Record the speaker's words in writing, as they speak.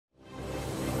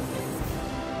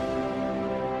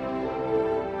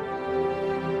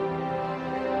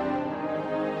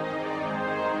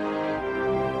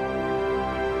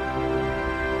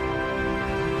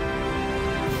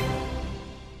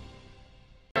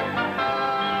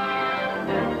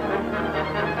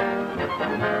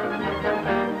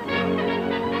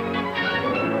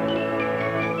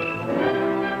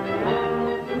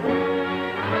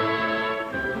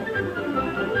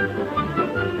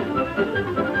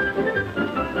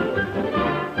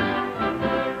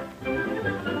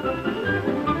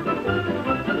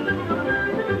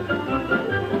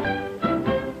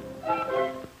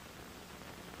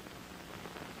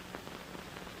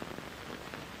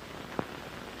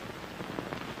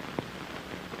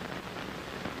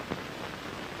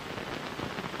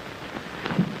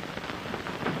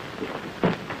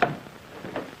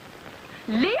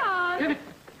Leon!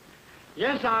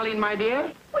 Yes, Arlene, my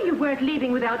dear? Well, you weren't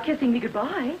leaving without kissing me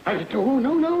goodbye. Oh,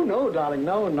 no, darling,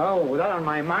 no. With that on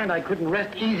my mind, I couldn't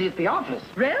rest easy at the office.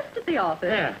 Rest at the office?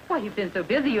 Yeah. Why, you've been so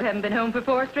busy you haven't been home for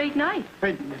 4 straight nights.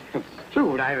 It's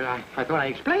true, I thought I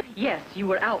explained. Yes, you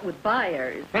were out with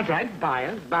buyers. That's right,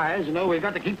 buyers. You know, we've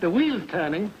got to keep the wheels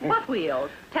turning. What wheels?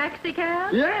 Taxi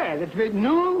cabs? Yeah, that's right.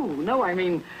 No, I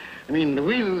mean the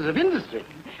wheels of industry.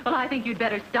 Well, I think you'd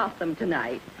better stop them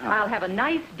tonight. Oh. I'll have a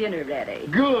nice dinner ready.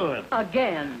 Good.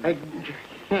 Again.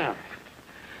 Yeah.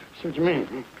 See what you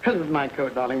mean. Help with my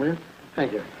coat, darling, will you?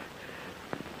 Thank you.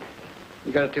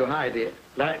 You got it too high, dear.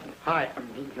 High.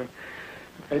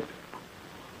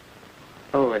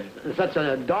 Oh, that's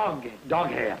a dog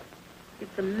hair.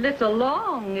 It's a little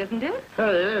long, isn't it?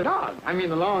 Dog. I mean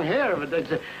the long hair of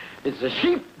it. It's a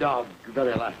sheep dog.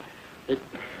 Very like it.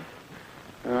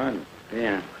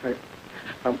 Yeah.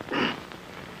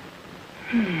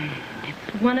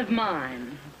 It's one of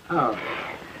mine. Oh.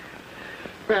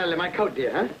 Well, my coat,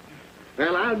 dear, huh?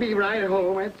 Well, I'll be right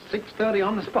home at 6:30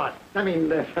 on the spot. I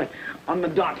mean, on the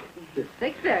dot.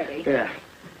 6:30? Yeah.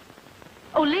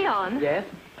 Oh, Leon. Yes?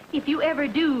 If you ever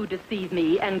do deceive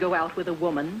me and go out with a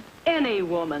woman, any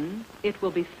woman, it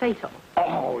will be fatal.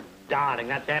 Oh, darling,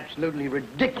 that's absolutely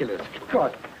ridiculous. Of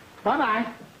course. Bye-bye.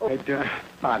 Oh.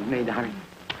 Pardon me, darling.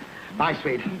 Bye,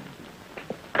 sweet.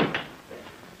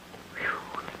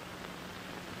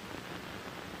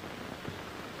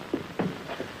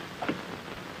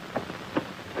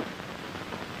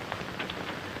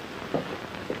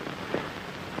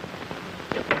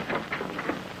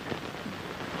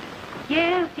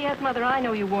 Yes, Mother, I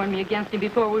know you warned me against him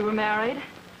before we were married.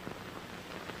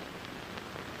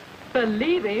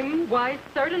 Believe him? Why,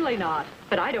 certainly not.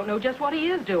 But I don't know just what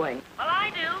he is doing. Well, I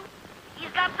do.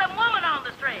 He's got some woman on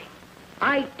the string.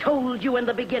 I told you in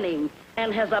the beginning,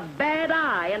 and has a bad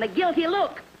eye and a guilty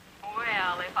look.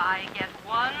 Well, if I get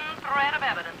one thread of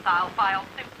evidence, I'll file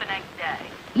suit the next day.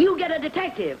 You get a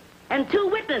detective and 2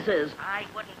 witnesses. I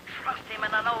wouldn't trust him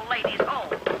in an old lady's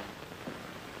home.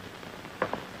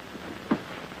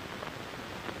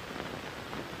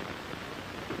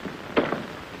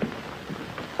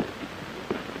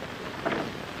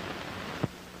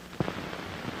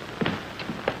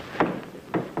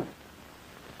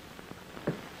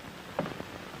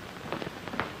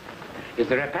 Is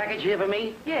there a package here for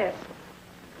me? Yes.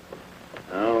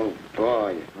 Oh,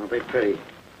 boy. I'll be pretty.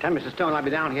 Tell Mrs. Stone I'll be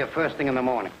down here first thing in the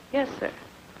morning. Yes, sir.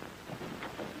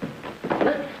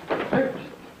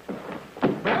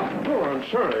 Oh, I'm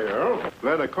sorry, Errol.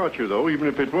 Glad I caught you, though, even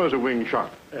if it was a wing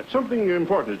shot. Something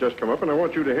important has just come up, and I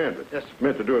want you to handle it. Yes.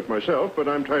 Meant to do it myself, but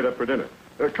I'm tied up for dinner.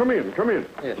 Come in.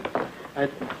 Yes.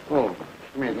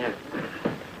 Come in, yes.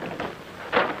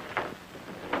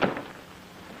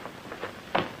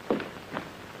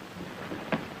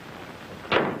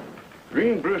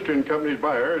 Green Brewster and Company's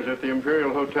buyer is at the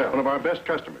Imperial Hotel, one of our best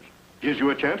customers. Gives you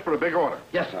a chance for a big order.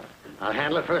 Yes, sir. I'll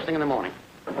handle it first thing in the morning.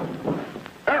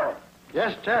 Errol,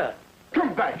 Yes, sir.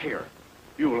 come back here.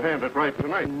 You'll handle it right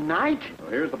tonight. Night? Well,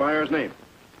 here's the buyer's name.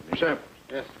 The samples.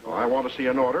 Yes. Well, I want to see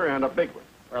an order and a big one.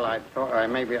 Well, I thought...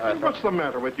 What's the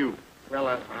matter with you? Well,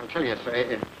 I'll tell you,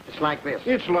 sir. It's like this.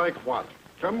 It's like what?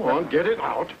 Come on, get it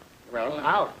out. Well,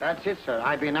 out. That's it, sir.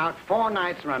 I've been out 4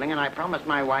 nights running, and I promised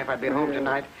my wife I'd be home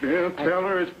tonight. Yeah, tell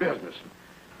her it's business.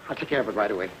 I'll take care of it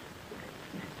right away.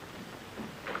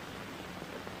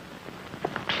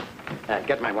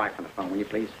 Get my wife on the phone, will you,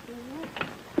 please?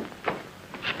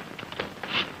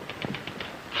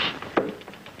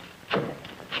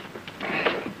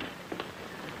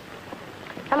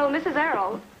 Hello, Mrs.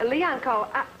 Errol. Leon called.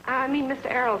 I mean, Mr.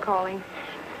 Errol calling.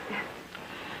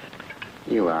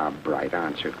 You are bright,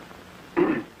 aren't you?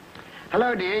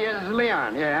 Hello, dear. Yes, it's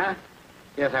Leon. Yeah?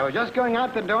 Yes, I was just going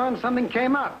out the door and something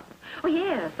came up. Oh,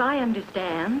 yes, I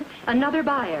understand. Another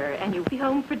buyer, and you'll be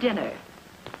home for dinner.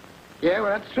 Yeah,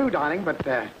 well, that's true, darling, but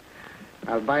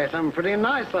I'll buy you something pretty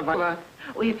nice if I... Well,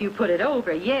 if you put it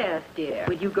over, yes, dear.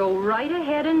 Will you go right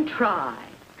ahead and try?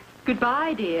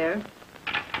 Goodbye, dear.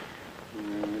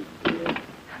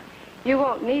 You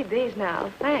won't need these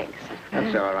now. Thanks.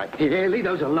 That's all right. Here, leave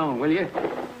those alone, will you?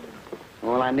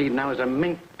 All I need now is a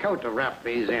mink coat to wrap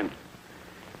these in.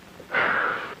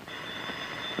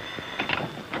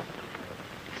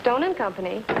 Stone and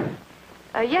Company.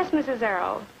 Yes, Mrs.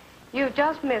 Errol. You've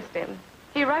just missed him.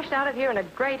 He rushed out of here in a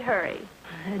great hurry.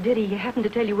 Did he happen to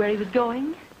tell you where he was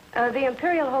going? The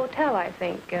Imperial Hotel, I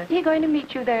think. He going to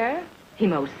meet you there? He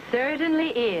most certainly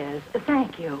is.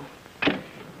 Thank you.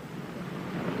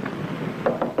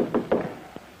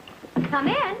 Come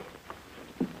in.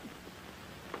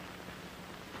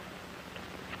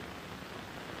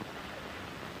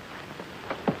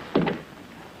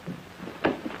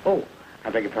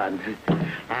 I beg your pardon.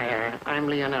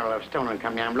 I'm Errol of Stone and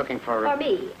Company. I'm looking for... For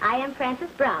me, I am Frances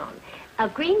Brown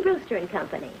of Green Brewster and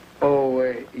Company.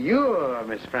 Oh, you're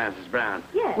Miss Frances Brown?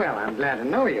 Yes. Well, I'm glad to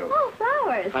know you. Oh,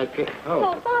 flowers.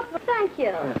 Oh. So thoughtful. Thank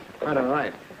you. Quite all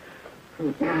right.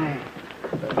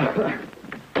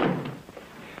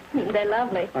 They're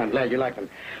lovely. I'm glad you like them.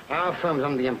 Our firm's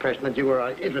under the impression that you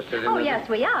were interested in... Oh, yes,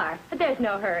 we are. But there's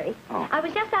no hurry. Oh. I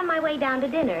was just on my way down to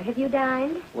dinner. Have you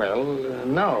dined? Well,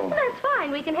 no. Well, that's fine.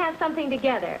 We can have something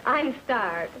together. I'm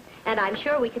starved. And I'm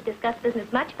sure we could discuss business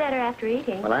much better after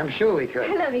eating. Well, I'm sure we could.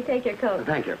 Let me take your coat.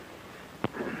 Thank you.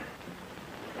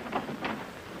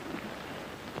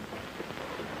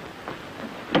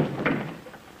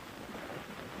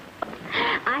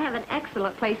 I have an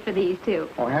excellent place for these, too.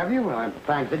 Oh, have you? Well,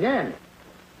 thanks again.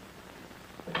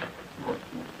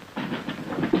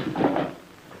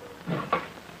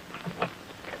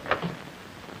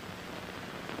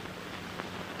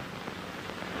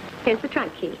 Here's the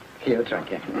trunk key. Here, the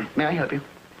trunk, yeah. May I help you?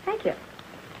 Thank you.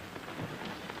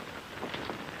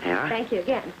 Yeah? Thank you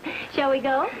again. Shall we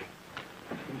go?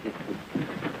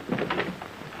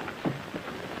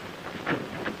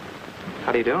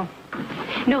 How do you do?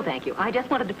 No, thank you. I just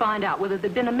wanted to find out whether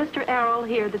there'd been a Mr. Errol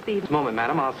here this evening. Just a moment,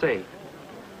 madam. I'll see.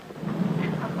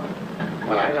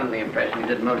 Well, I was under the impression you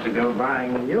did most of go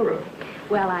buying in Europe.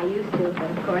 Well, I used to, but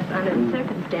of course, under the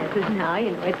circumstances now,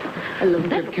 you know, it's a little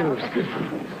difficult.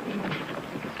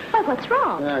 Well, what's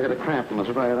wrong? Yeah, I got a cramp in this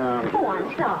right arm. Oh,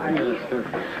 I'm sorry.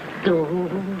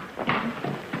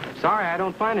 Sorry, I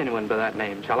don't find anyone by that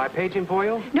name. Shall I page him for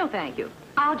you? No, thank you.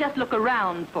 I'll just look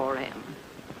around for him.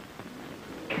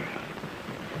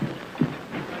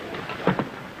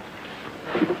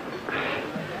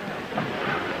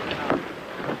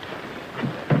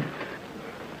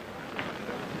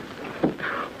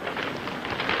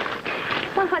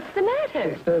 Well, what's the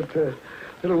matter? It's a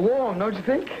little warm, don't you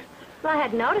think? Well, I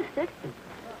hadn't noticed it.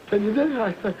 And you did?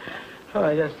 I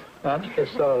guess not.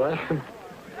 It's all right.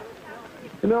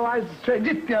 You know, I said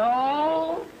it.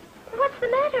 Oh! What's the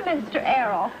matter, Mr.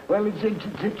 Errol? Well, it's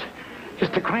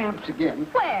just the cramps again.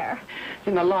 Where?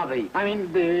 In the lobby. I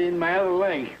mean, in my other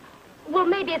leg. Well,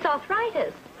 maybe it's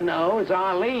arthritis. No, it's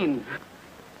Arlene.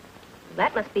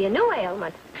 That must be a new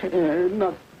ailment.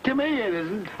 Not to me, it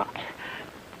isn't.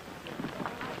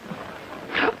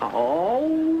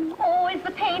 Oh. Oh, is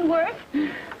the pain worse?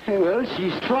 Well,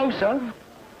 she's closer.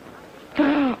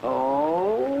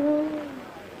 Oh.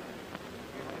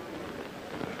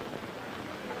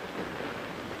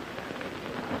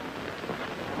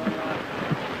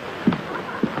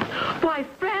 Why,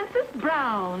 Frances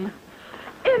Brown.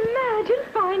 Imagine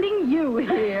finding you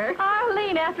here.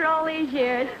 Arlene, after all these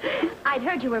years. I'd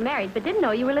heard you were married, but didn't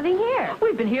know you were living here.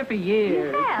 We've been here for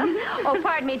years. You have? Oh,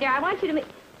 pardon me, dear. I want you to meet...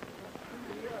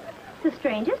 The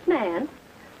strangest man.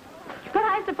 But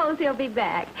I suppose he'll be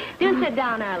back. Do sit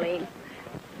down, Arlene.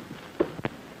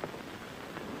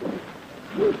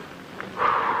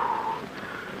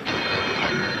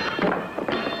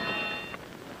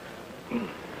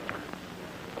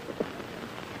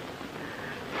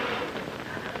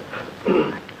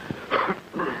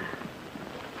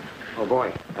 Oh,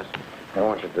 boy. I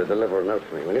want you to deliver a note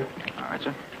for me, will you? All right,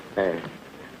 sir. Hey.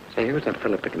 Say, who's that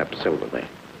fellow picking up the silver there?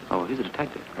 Oh, he's a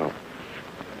detective. Oh.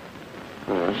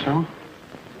 Oh, so?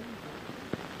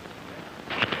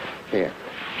 Here.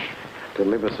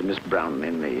 Deliver to Miss Brown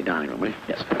in the dining room, will you?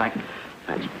 Yes, thank you.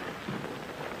 Thanks.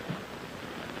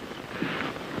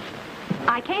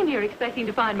 I came here expecting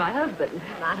to find my husband.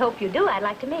 I hope you do. I'd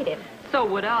like to meet him. So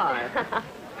would I.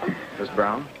 Miss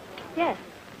Brown? Yes.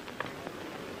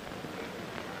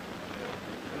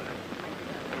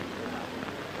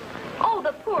 Oh,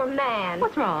 the poor man.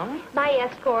 What's wrong? My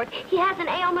escort. He has an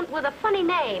ailment with a funny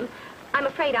name. I'm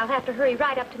afraid I'll have to hurry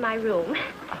right up to my room.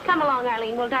 Come along,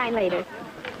 Arlene. We'll dine later.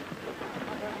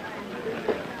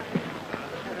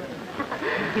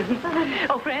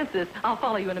 Oh, Francis, I'll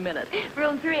follow you in a minute.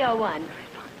 Room 301.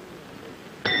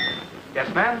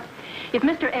 Yes, ma'am? If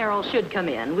Mr. Errol should come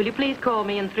in, will you please call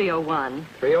me in 301?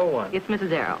 301. It's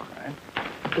Mrs. Errol.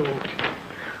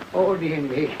 Oh, dear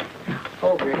me.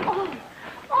 Oh, dear.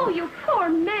 Oh, you poor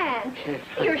man.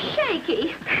 You're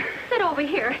shaky. Sit over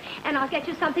here, and I'll get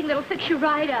you something that'll fix you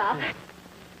right up.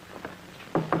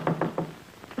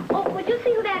 Oh, would you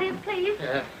see who that is, please?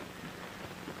 Yeah.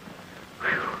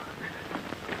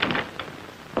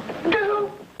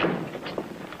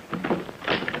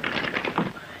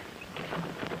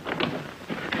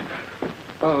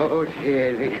 Oh,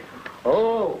 dearie.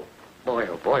 Oh, Boy,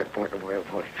 oh boy, boy, oh boy, oh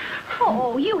boy.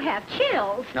 Oh, you have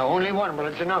chills. No, only one, but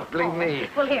it's enough, believe me.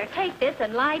 Well, here, take this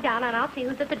and lie down, and I'll see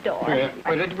who's at the door. Wait,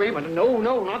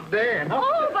 no, not there. Not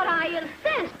Oh, but I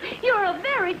insist. You're a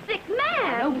very sick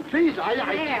man. No, please, I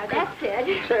There, that's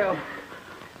it. Sarah.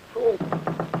 Oh.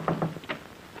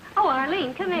 Oh,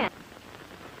 Arlene, come in.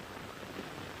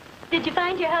 Did you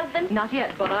find your husband? Not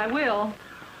yet, but I will.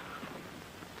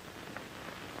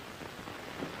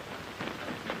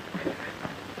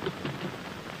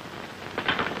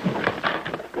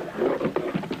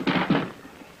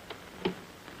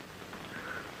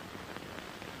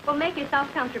 Well, make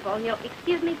yourself comfortable. You'll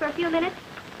excuse me for a few minutes?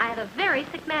 I have a very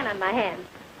sick man on my hands.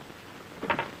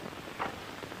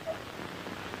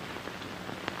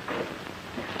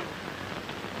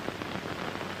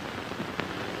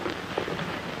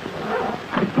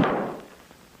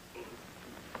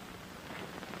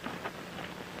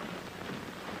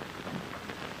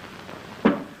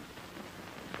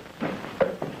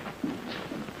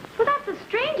 Well, that's the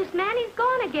strangest man. He's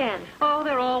gone again. Oh,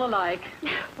 they're all alike.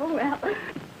 Oh, well.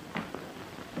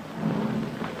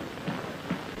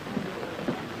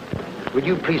 Would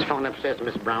you please phone upstairs to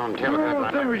Miss Brown? Tell her Oh,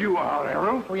 that. there you are,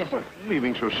 Errol. Oh, yes, sir.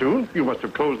 Leaving so soon? You must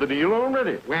have closed the deal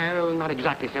already. Well, not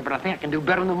exactly, sir, but I think I can do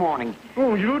better in the morning.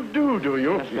 Oh, you do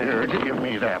you? Yes, sir. Here, give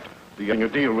me that. Getting a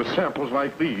deal with samples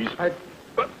like these.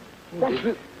 What's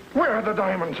this? Where are the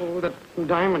diamonds? Oh, the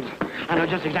diamonds. I know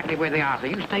just exactly where they are, so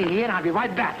you stay here and I'll be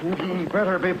right back.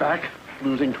 Better be back.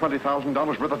 Losing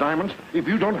 $20,000 worth of diamonds. If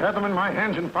you don't have them in my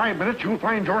hands in 5 minutes, you'll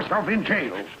find yourself in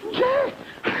jail.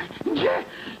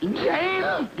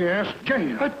 Jail? Yes,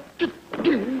 jail.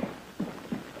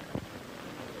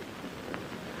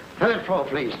 Let it fall,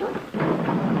 please.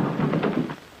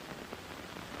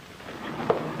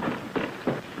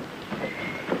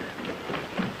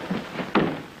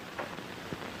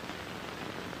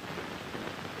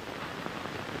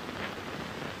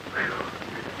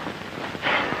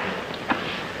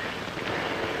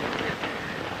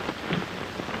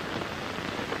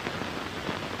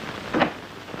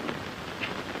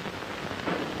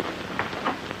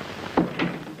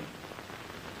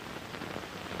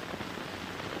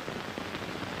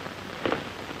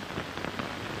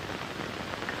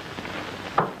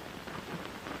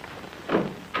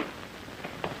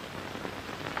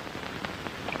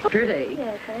 Pretty.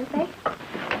 Yes, aren't they?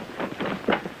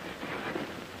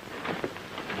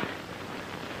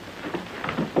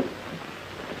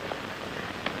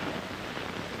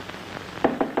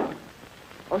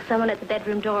 Oh, someone at the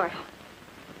bedroom door.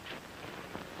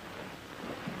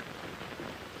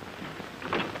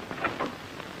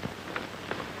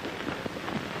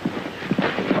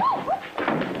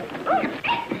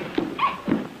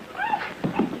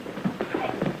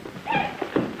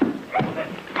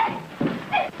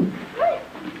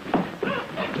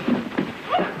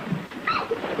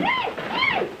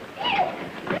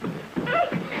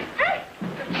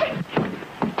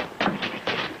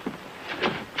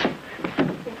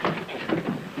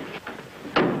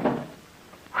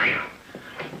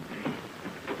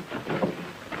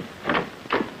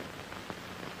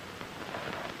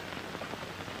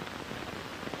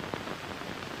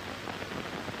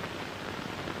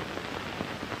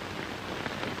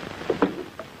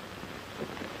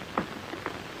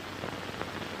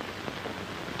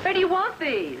 Where do you want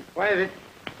these? Why is it?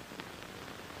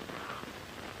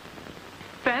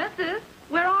 Francis,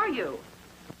 where are you?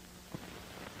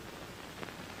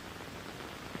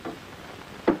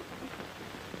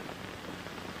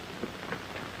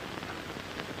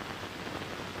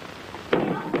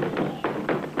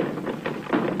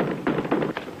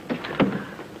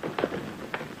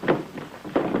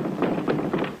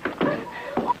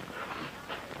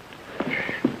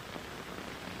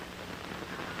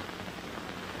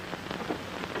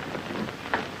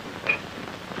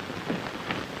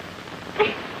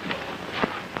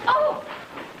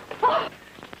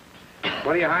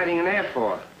 What are you hiding in there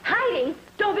for? Hiding?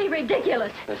 Don't be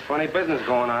ridiculous. There's funny business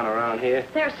going on around here.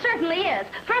 There certainly is.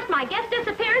 First my guest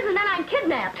disappears, and then I'm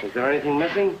kidnapped. Is there anything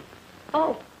missing?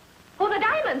 Oh, the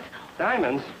diamonds.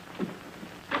 Diamonds?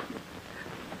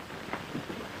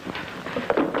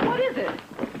 What is it?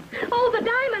 Oh, the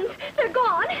diamonds. They're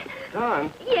gone.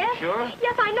 Gone? Yes. Sure?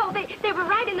 Yes, I know. They were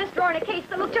right in this drawer in a case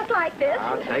that looked just like this.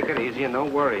 I'll take it easy and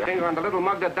don't worry. Finger on the little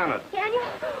mug that done it. Can you?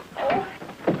 Oh.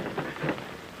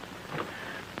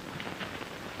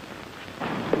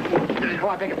 Oh,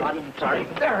 I beg your pardon. I'm sorry.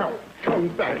 Errol, come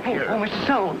back here. Oh, Mr.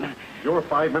 Stone. Your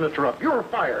 5 minutes are up. You're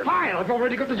fired. Fine, I've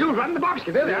already got the jewels right in the box.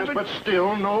 There they Yes, are. but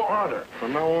still no order.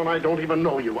 From now on, I don't even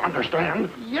know you. Understand?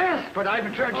 Yes, but I've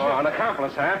been trying to... Oh, an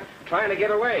accomplice, huh? Trying to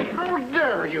get away. How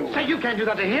dare you? Say, you can't do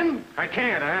that to him. I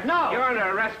can't, huh? No. You're under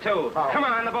arrest, too. Oh. Come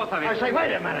on, the both of you. I say,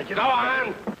 wait a minute. Go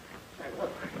on.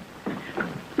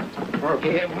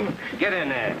 Okay. Get in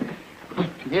there.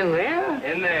 In there?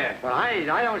 In there. Well, I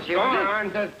don't see... Go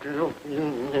on.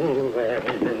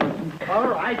 All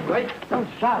right, wait. Don't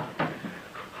stop.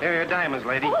 Here are your diamonds,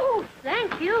 lady. Oh,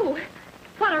 thank you.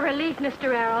 What a relief, Mr.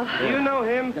 Errol. Do you know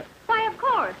him? Why, of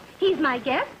course. He's my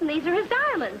guest, and these are his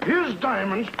diamonds. His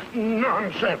diamonds?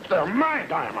 Nonsense. They're my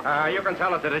diamonds. You can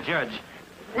tell it to the judge.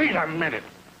 Wait a minute.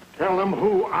 Tell them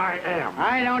who I am.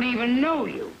 I don't even know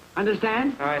you.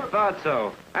 Understand? I thought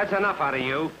so. That's enough out of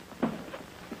you.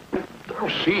 Oh,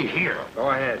 see here. Go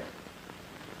ahead.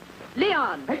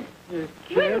 Leon,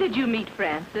 when did you meet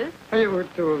Francis?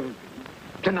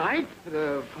 Tonight, for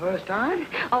the first time?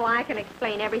 Oh, I can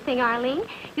explain everything, Arlene.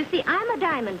 You see, I'm a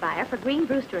diamond buyer for Green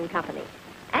Brewster and Company.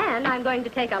 And I'm going to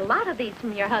take a lot of these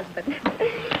from your husband.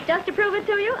 Just to prove it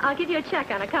to you, I'll give you a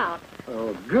check on account.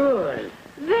 Oh, good.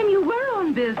 Then you were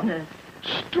on business.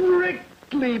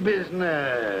 Strictly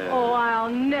business. Oh, I'll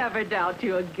never doubt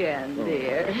you again,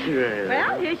 dear. Sure.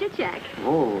 Well, here's your check.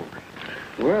 Oh.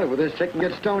 Well, with this check can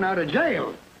get Stone out of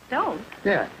jail. Stone?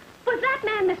 Yeah. Was that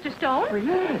man Mr. Stone? Oh,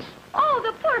 yes. Oh,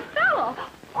 the poor fellow.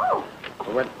 Oh,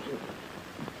 What?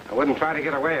 I wouldn't try to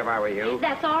get away if I were you.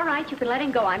 that's all right. You can let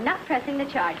him go. I'm not pressing the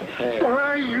charges.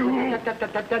 Why, you...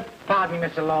 Pardon me,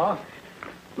 Mr. Law.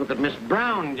 Look what Miss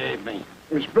Brown gave me.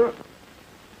 Miss Brown...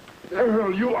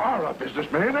 Errol, you are a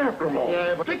businessman after all.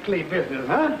 Yeah, strictly business,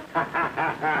 huh?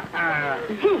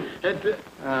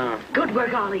 Good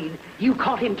work, Arlene. You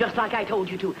caught him just like I told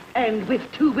you to, and with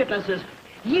 2 witnesses.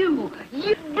 You,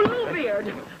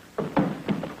 Bluebeard,